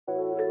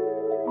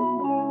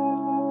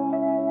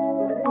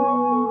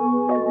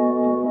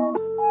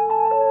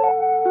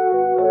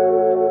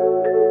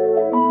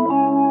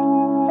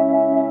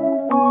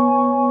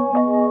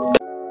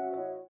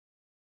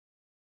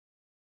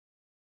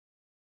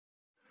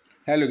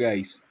Hello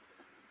guys,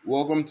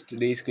 welcome to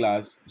today's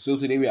class. So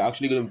today we're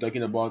actually going to be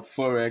talking about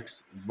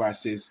Forex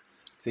versus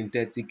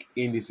synthetic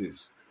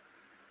indices.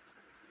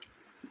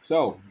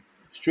 So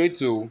straight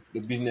to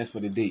the business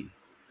for the day.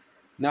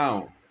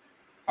 Now,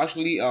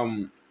 actually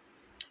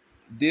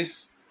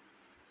this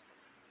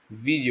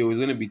video is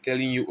going to be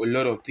telling you a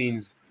lot of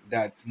things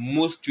that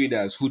most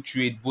traders who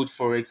trade both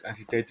Forex and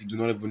synthetic do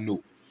not even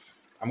know.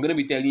 I'm going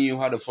to be telling you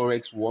how the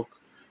Forex work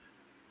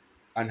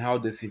and how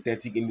the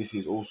synthetic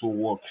indices also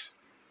works.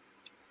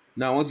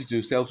 Now I want you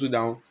to settle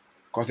down,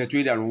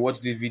 concentrate and watch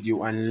this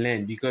video and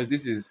learn, because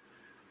this is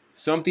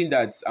something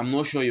that I'm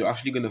not sure you're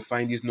actually going to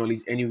find this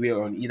knowledge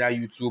anywhere on either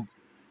YouTube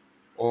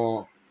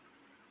or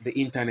the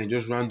internet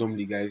just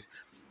randomly, guys.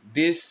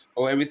 This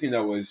or everything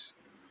that was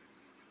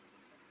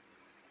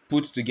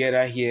put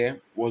together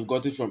here was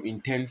gotten from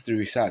intense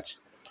research.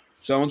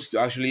 So I want you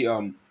to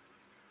actually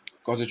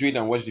concentrate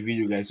and watch the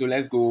video, guys. So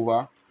let's go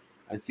over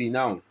and see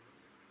now.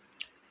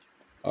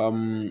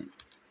 Um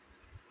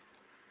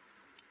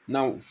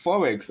Now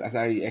Forex, as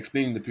I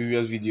explained in the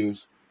previous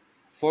videos,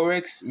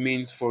 Forex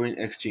means foreign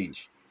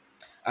exchange.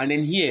 And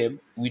then here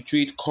we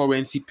trade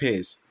currency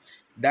pairs.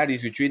 That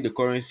is, we trade the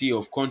currency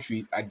of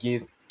countries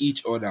against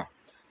each other.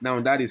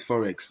 Now that is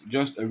Forex.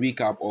 Just a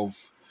recap of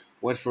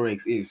what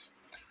Forex is.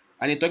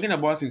 And in talking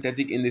about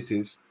synthetic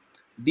indices,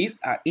 these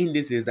are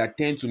indices that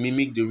tend to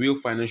mimic the real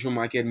financial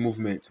market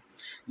movement.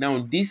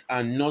 Now these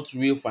are not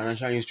real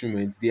financial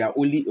instruments. They are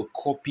only a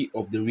copy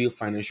of the real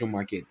financial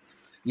market.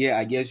 Yeah,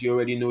 I guess you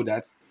already know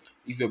that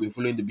if you've been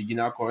following the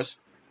beginner course.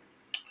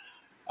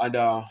 And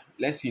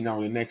let's see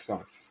now the next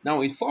one.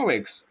 Now in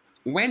Forex,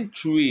 when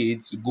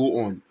trades go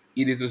on,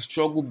 it is a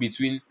struggle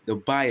between the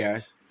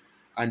buyers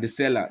and the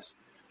sellers,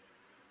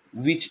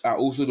 which are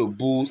also the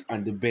bulls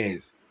and the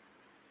bears.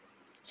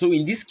 So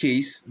in this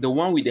case, the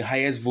one with the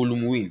highest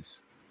volume wins.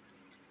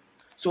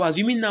 So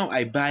assuming now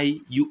I buy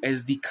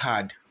USD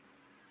card,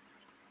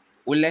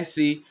 or let's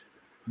say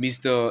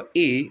Mr.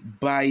 A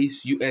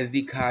buys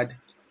USD card,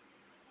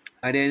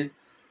 and then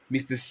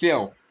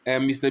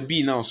Mr.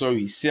 B now,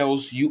 sorry,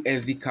 sells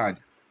USD card.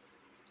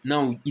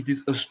 Now it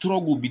is a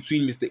struggle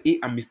between Mr.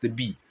 A and Mr.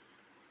 B.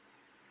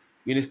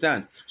 You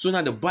understand? So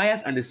now the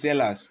buyers and the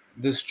sellers,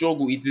 the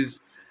struggle, it is,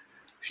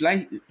 should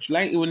I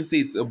even say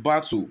it's a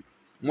battle?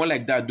 More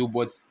like that though,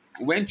 but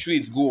when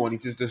trades go on,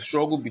 it is the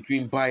struggle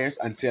between buyers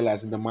and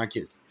sellers in the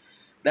market.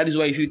 That is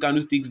why you see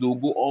candlesticks, they'll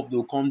go up,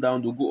 they'll come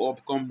down, they'll go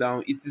up, come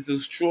down. It is a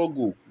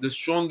struggle. The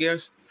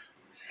strongest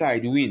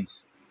side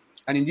wins.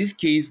 And in this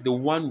case, the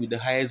one with the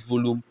highest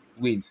volume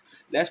wins.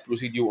 Let's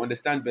proceed. You'll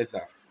understand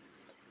better.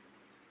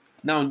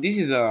 Now, this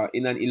is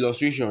in an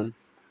illustration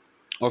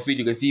of it.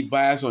 You can see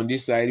buyers on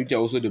this side, which are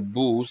also the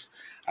bulls,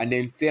 and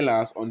then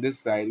sellers on this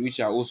side,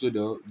 which are also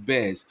the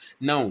bears.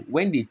 Now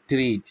when they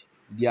trade,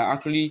 they are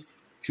actually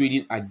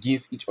trading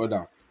against each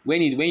other.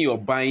 When you're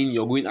buying,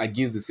 you're going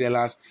against the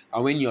sellers,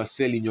 and when you're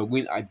selling, you're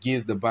going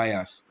against the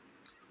buyers.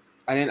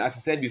 And then, as I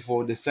said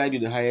before, the side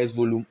with the highest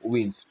volume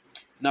wins.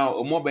 Now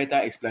a more better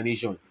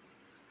explanation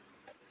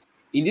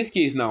in this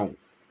case. Now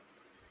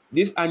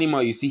this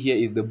animal you see here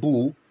is the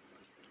bull,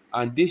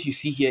 and this you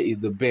see here is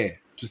the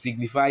bear, to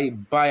signify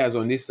buyers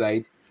on this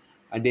side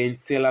and then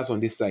sellers on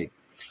this side.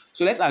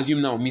 So let's assume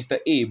now Mr.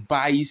 A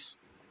buys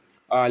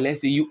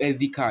let's say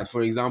USD card,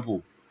 for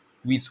example,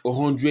 with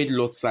 100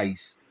 lot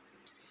size,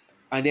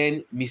 and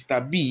then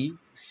Mr. B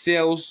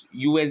sells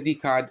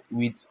USD card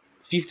with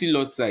 50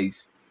 lot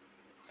size.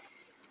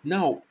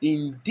 Now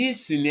in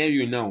this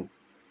scenario, now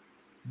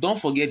don't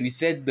forget we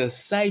said the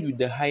side with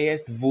the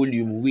highest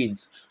volume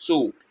wins.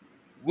 So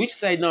which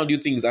side now do you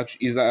think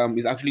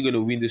is actually going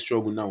to win the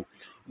struggle now?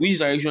 Which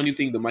direction do you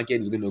think the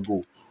market is going to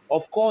go?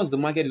 Of course, the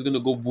market is going to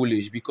go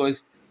bullish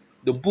because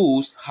the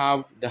bulls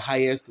have the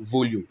highest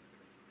volume.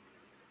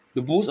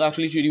 The bulls are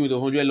actually trading with a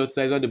 100 lot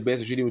size, while the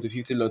bears are trading with a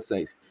 50 lot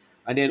size.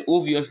 And then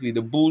obviously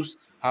the bulls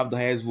have the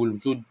highest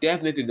volume. So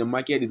definitely the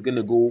market is going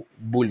to go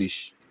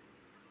bullish.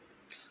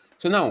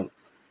 So now,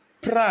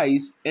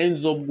 price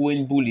ends up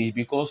going bullish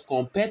because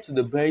compared to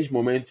the bearish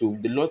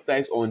momentum, the lot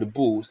size on the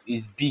bulls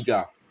is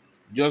bigger.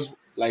 Just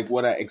like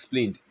what I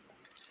explained.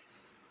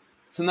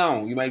 So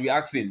now you might be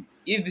asking,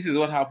 if this is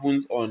what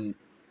happens on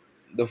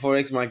the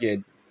Forex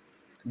market,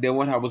 then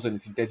what happens on the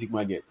synthetic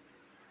market?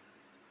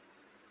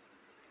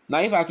 Now,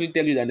 if I actually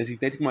tell you that the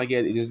synthetic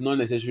market, it is not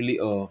necessarily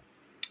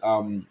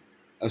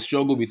a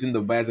struggle between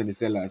the buyers and the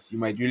sellers, you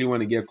might really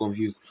want to get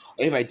confused.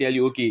 Or if I tell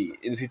you, okay,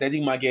 in the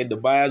synthetic market, the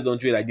buyers don't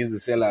trade against the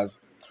sellers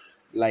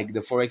like the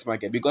Forex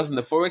market, because in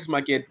the Forex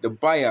market, the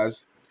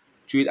buyers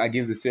trade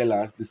against the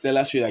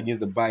sellers trade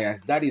against the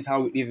buyers. That is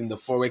how it is in the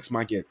Forex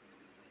market.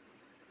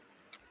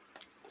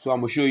 So I'm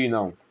going to show you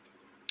now.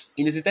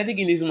 In the synthetic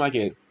index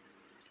market,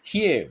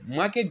 here,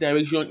 market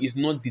direction is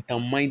not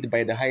determined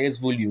by the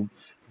highest volume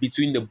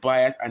between the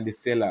buyers and the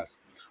sellers,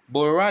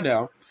 but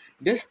rather,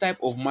 this type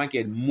of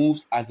market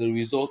moves as a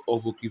result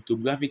of a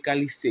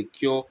cryptographically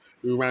secure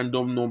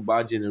random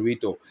number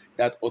generator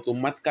that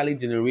automatically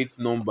generates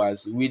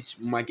numbers which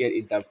market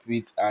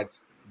interprets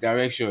as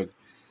direction.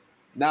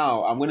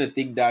 Now, I'm going to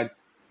take that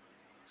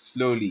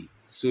slowly.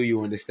 so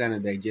you understand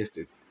and digest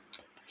it.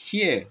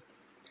 Here,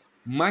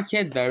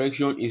 market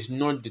direction is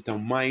not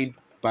determined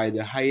by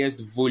the highest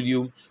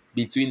volume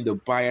between the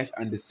buyers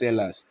and the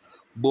sellers,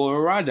 but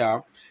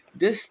rather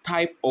this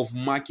type of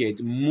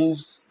market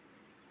moves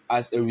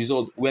as a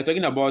result. We're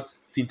talking about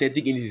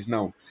synthetic indices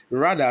now.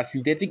 Rather,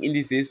 synthetic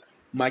indices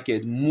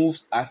market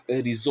moves as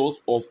a result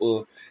of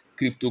a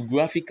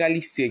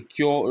cryptographically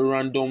secure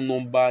random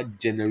number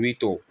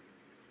generator.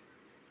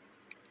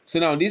 So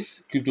now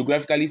this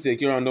cryptographically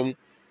secure random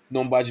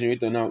number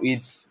generator, now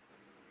it's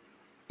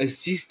a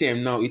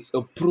system, now it's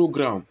a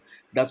program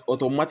that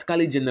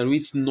automatically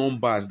generates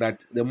numbers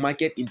that the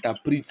market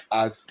interprets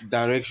as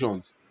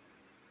directions.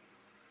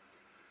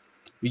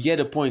 You get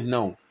the point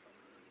now.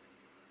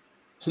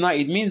 So now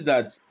it means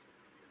that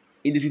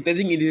in the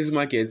synthetic indices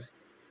market,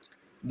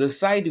 the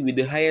side with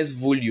the highest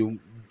volume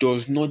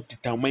does not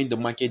determine the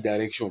market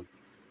direction.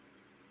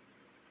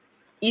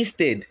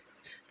 Instead,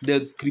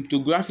 the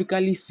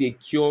cryptographically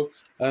secure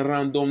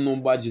random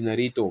number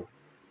generator,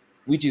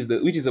 which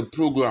is a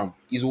program,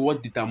 is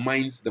what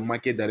determines the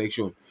market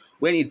direction.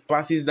 When it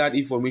passes that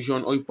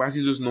information or it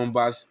passes those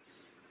numbers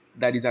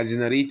that it has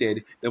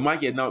generated, the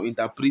market now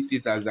interprets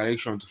it as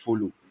direction to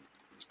follow.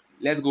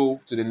 Let's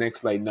go to the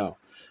next slide now.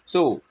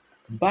 So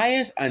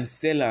buyers and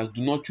sellers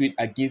do not trade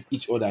against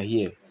each other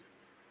here.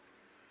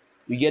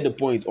 You get the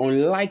point.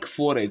 Unlike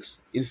forex,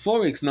 in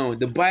forex now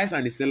the buyers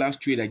and the sellers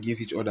trade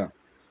against each other.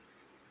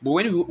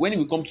 But when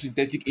we come to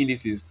synthetic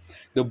indices,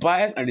 the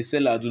buyers and the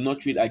sellers do not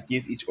trade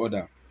against each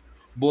other,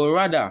 but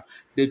rather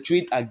they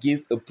trade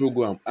against a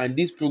program, and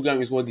this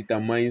program is what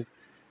determines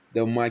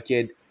the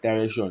market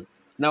direction.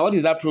 Now, what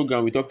is that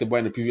program we talked about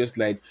in the previous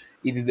slide?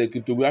 It is the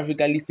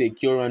cryptographically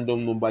secure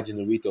random number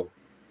generator.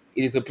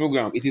 It is a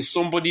program. It is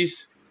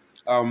somebody's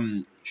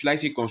should I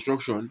say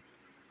construction?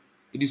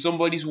 It is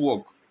somebody's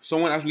work.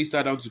 Someone actually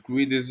started out to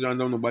create this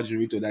random number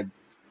generator that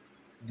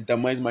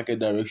determines market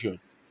direction.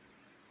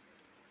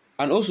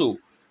 And also,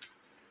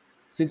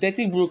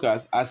 synthetic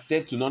brokers are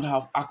said to not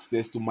have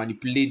access to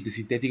manipulate the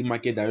synthetic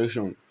market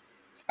direction,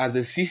 as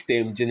the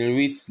system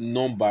generates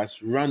numbers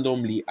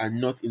randomly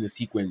and not in a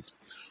sequence.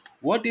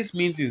 What this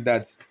means is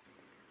that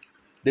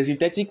the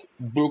synthetic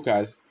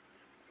brokers,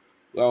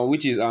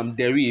 which is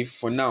Deriv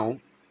for now,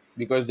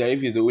 because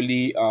Deriv is the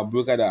only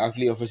broker that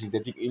actually offers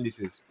synthetic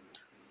indices.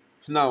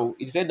 So now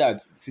it said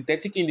that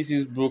synthetic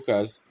indices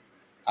brokers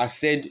are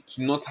said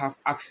to not have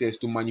access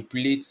to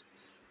manipulate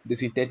the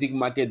synthetic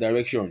market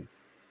direction,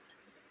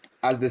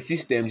 as the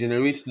system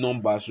generates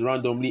numbers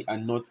randomly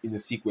and not in a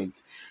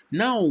sequence.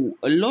 Now,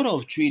 a lot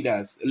of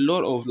traders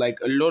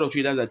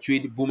that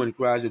trade boom and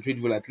crash, that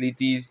trade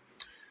volatilities,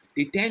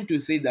 they tend to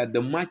say that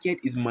the market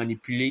is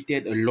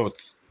manipulated a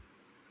lot.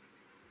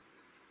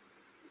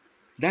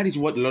 That is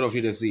what a lot of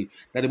traders say,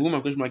 that the boom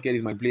and crash market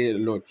is manipulated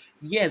a lot.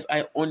 Yes,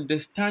 I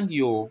understand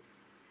your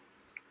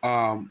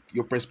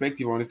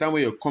perspective. I understand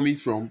where you're coming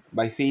from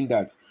by saying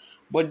that.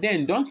 But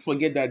then don't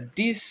forget that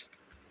this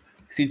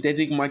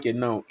synthetic market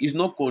now is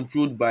not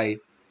controlled by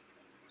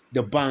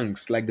the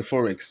banks like the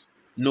forex.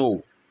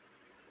 No,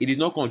 it is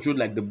not controlled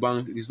like the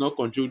bank. It's not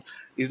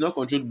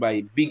controlled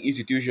by big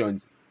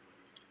institutions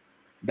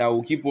that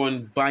will keep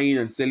on buying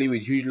and selling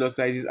with huge lot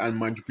sizes and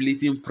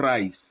manipulating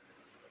price.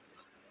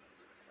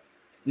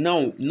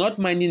 Now, not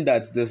minding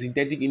that the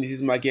synthetic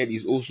indices market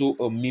is also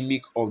a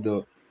mimic of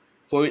the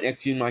foreign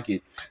exchange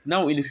market.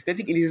 Now, in the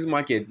synthetic indices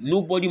market,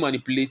 nobody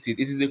manipulates it.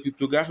 It is the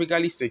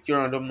cryptographically secure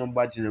random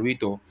number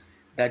generator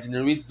that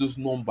generates those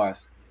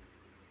numbers.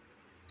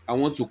 I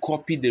want to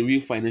copy the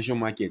real financial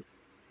market.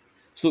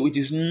 So it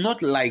is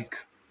not like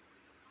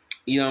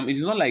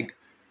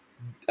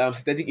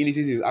synthetic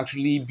indices is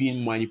actually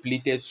being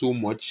manipulated so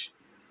much.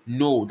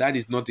 No, that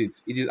is not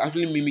it. It is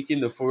actually mimicking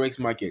the forex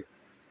market.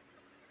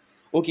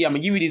 Okay, I'm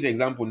gonna give you this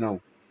example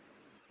now.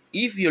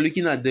 If you're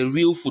looking at the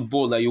real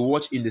football that you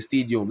watch in the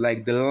stadium,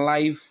 like the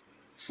live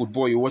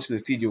football you watch in the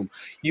stadium,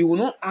 you will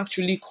not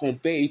actually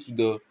compare it to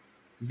the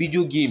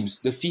video games,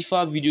 the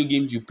FIFA video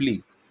games you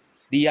play.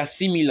 They are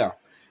similar.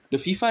 The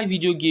FIFA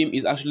video game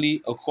is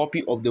actually a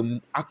copy of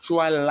the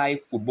actual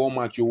live football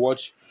match you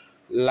watch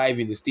live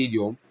in the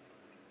stadium.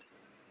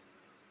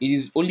 It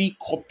is only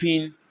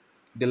copying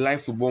the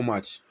live football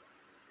match.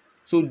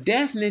 So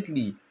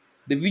definitely,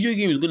 the video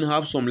game is going to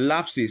have some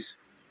lapses.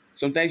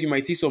 Sometimes you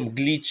might see some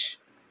glitch.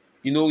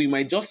 You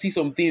might just see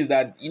some things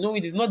that,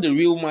 it is not the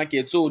real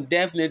market. So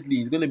definitely,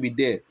 it's going to be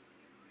there.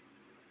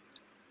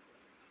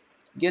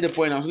 Get the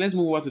point now. So let's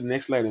move on to the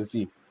next slide and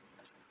see.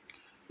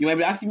 You might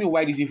be asking me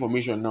why this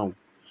information now.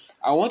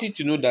 I want you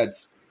to know that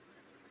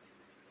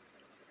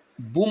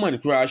boom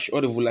and crash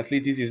or the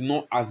volatilities is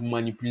not as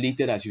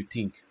manipulated as you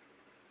think.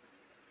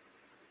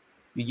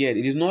 You get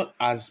it? It is not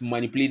as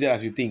manipulated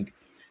as you think.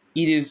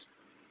 It is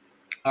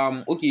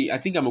okay. I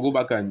think I'm gonna go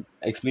back and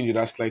explain you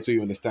that slide so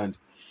you understand.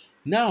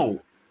 Now,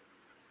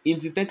 in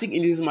synthetic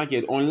indices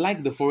market,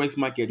 unlike the forex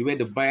market where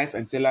the buyers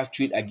and sellers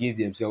trade against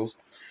themselves,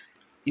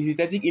 in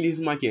synthetic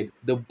indices market,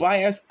 the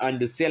buyers and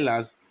the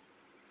sellers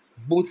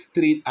both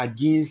trade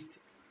against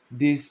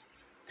this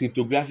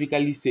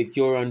cryptographically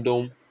secure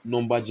random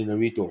number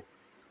generator.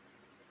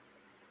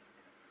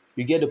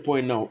 You get the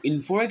point now.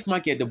 In forex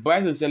market, the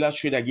buyers and sellers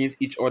trade against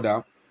each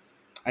other,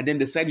 and then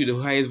the side with the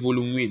highest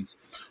volume wins.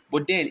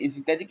 But then in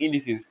synthetic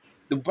indices,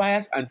 the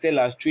buyers and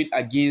sellers trade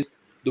against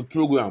the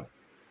program.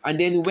 And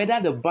then whether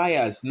the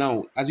buyers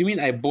now, assuming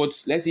I bought,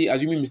 let's say,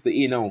 assuming Mr.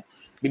 A now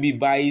maybe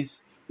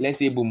buys, let's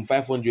say, boom,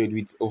 500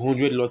 with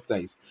 100 lot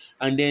size,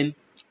 and then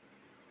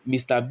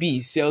Mr.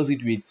 B sells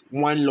it with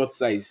 1 lot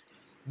size.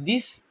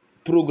 This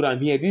program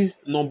here,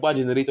 this number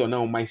generator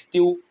now might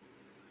still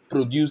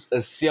produce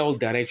a sell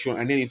direction,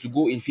 and then it will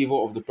go in favor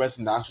of the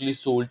person that actually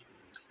sold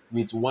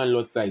with 1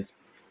 lot size.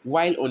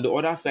 While on the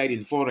other side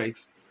in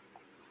forex,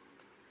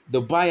 the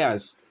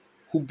buyers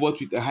who bought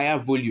with a higher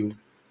volume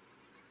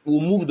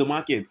will move the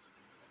market.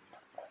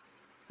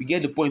 You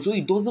get the point. So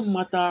it doesn't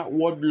matter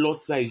what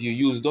lot size you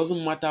use, it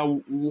doesn't matter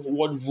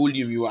what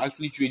volume you are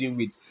actually trading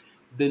with.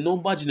 The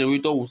number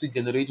generator will still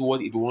generate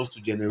what it wants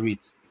to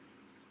generate.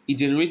 It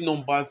generates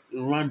numbers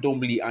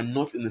randomly and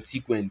not in a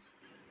sequence,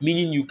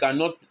 meaning you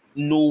cannot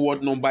know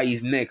what number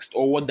is next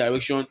or what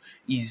direction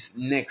is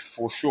next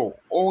for sure.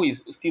 All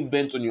is still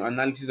bent on your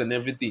analysis and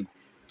everything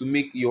to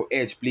make your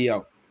edge play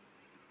out.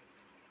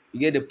 You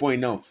get the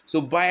point now.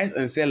 So buyers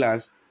and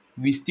sellers,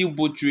 we still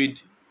both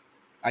trade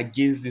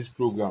against this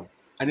program.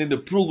 And then the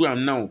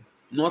program now,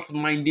 not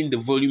minding the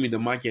volume in the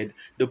market,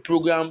 the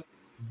program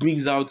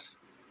brings out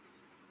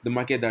the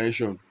market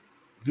direction,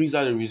 brings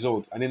out the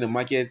result, and then the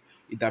market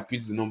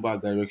interprets the number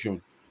as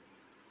direction.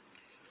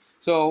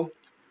 So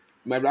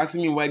you might be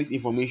asking me why this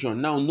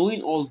information. Now,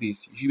 knowing all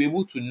this, you should be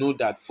able to know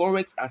that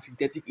forex and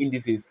synthetic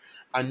indices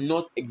are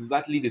not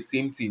exactly the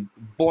same thing,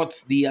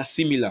 but they are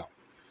similar.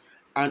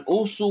 And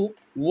also,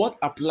 what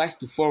applies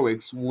to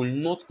forex will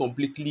not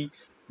completely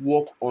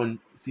work on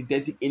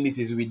synthetic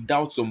indices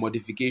without some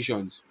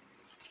modifications.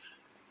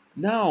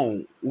 Now,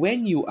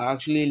 when you are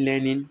actually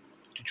learning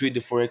to trade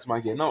the forex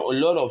market, now a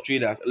lot of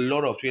traders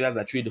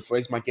that trade the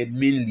forex market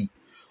mainly,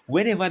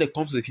 whenever they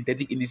come to the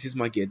synthetic indices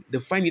market, they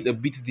find it a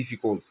bit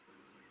difficult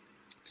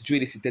to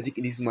trade the synthetic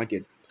indices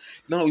market.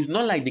 Now, it's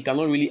not like they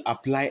cannot really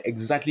apply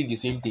exactly the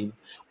same thing,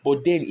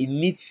 but then it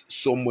needs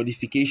some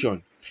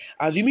modification.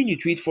 Assuming you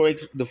trade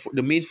forex,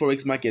 the main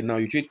forex market now,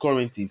 you trade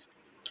currencies,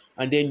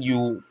 and then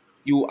you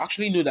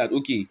actually know that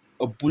okay,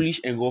 a bullish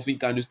engulfing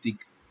candlestick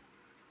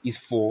is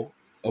for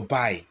a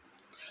buy.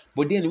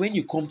 But then when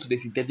you come to the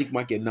synthetic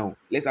market now,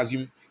 let's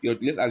assume you're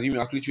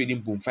actually trading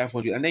boom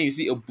 500, and then you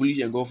see a bullish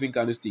engulfing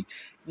candlestick.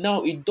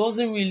 Now it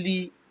doesn't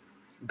really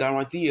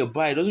guarantee a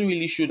buy. It doesn't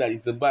really show that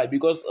it's a buy,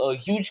 because a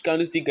huge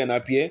candlestick can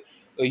appear,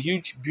 a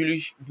huge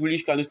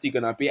bullish candlestick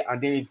can appear,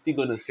 and then it's still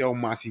gonna sell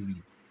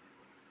massively.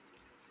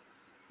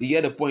 You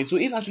get the point. So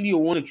if actually you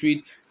want to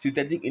trade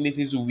synthetic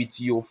indices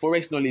with your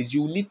forex knowledge,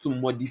 you need to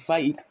modify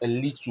it a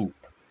little.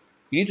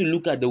 You need to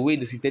look at the way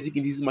the synthetic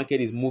indices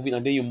market is moving,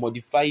 and then you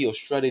modify your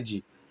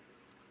strategy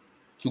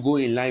to go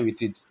in line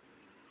with it.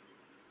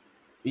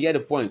 You get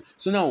the point.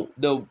 So now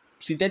the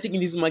synthetic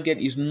indices market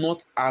is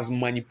not as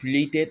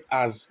manipulated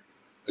as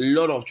a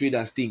lot of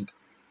traders think.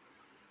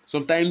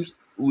 Sometimes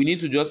we need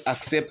to just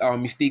accept our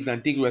mistakes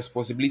and take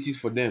responsibilities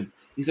for them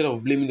instead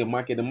of blaming the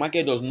market. The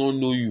market does not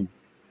know you,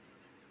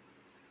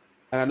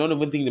 and I don't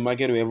even think the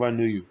market will ever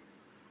know you.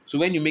 So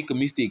when you make a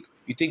mistake,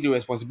 you take the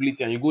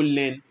responsibility and you go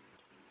learn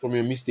from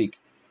your mistake.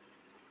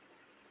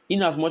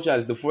 In as much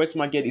as the forex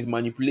market is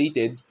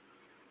manipulated,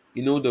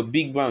 the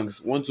big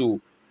banks want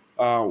to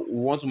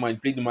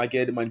manipulate the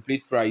market,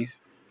 manipulate price.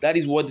 That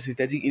is what the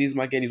synthetic indices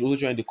market is also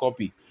trying to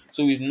copy.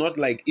 So it's not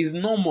like, it's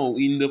normal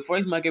in the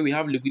forex market we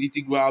have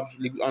liquidity grabs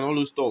and all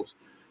those stuff.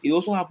 It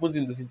also happens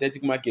in the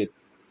synthetic market.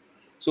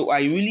 So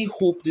I really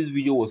hope this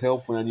video was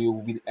helpful and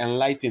you've been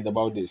enlightened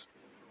about this.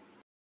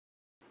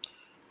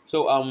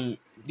 So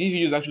this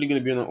video is actually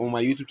going to be on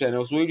my YouTube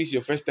channel. So if this is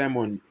your first time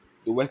on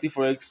the Wesley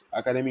Forex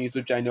Academy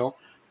YouTube channel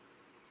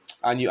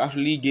and you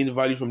actually gained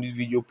value from this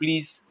video,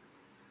 please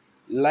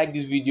like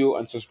this video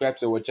and subscribe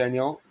to our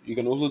channel. You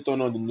can also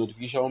turn on the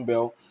notification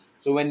bell,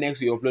 so when next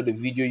we upload a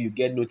video, you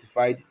get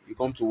notified, you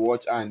come to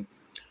watch, and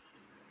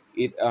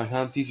it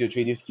enhances your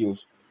trading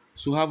skills.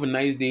 So have a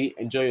nice day,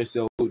 enjoy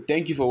yourself. So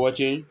thank you for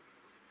watching.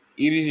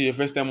 If this is your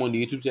first time on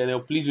the YouTube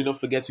channel, please do not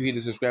forget to hit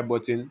the subscribe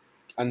button,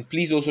 and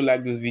please also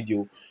like this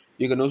video.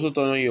 You can also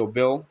turn on your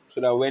bell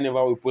so that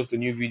whenever we post a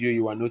new video,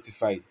 you are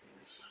notified.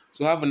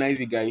 So have a nice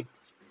day, guys.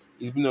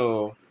 It's been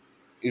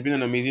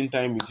an amazing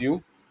time with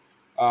you,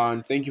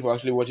 and thank you for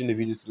actually watching the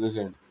video to this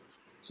end.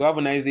 So have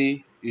a nice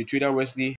day. Your trader Wesley.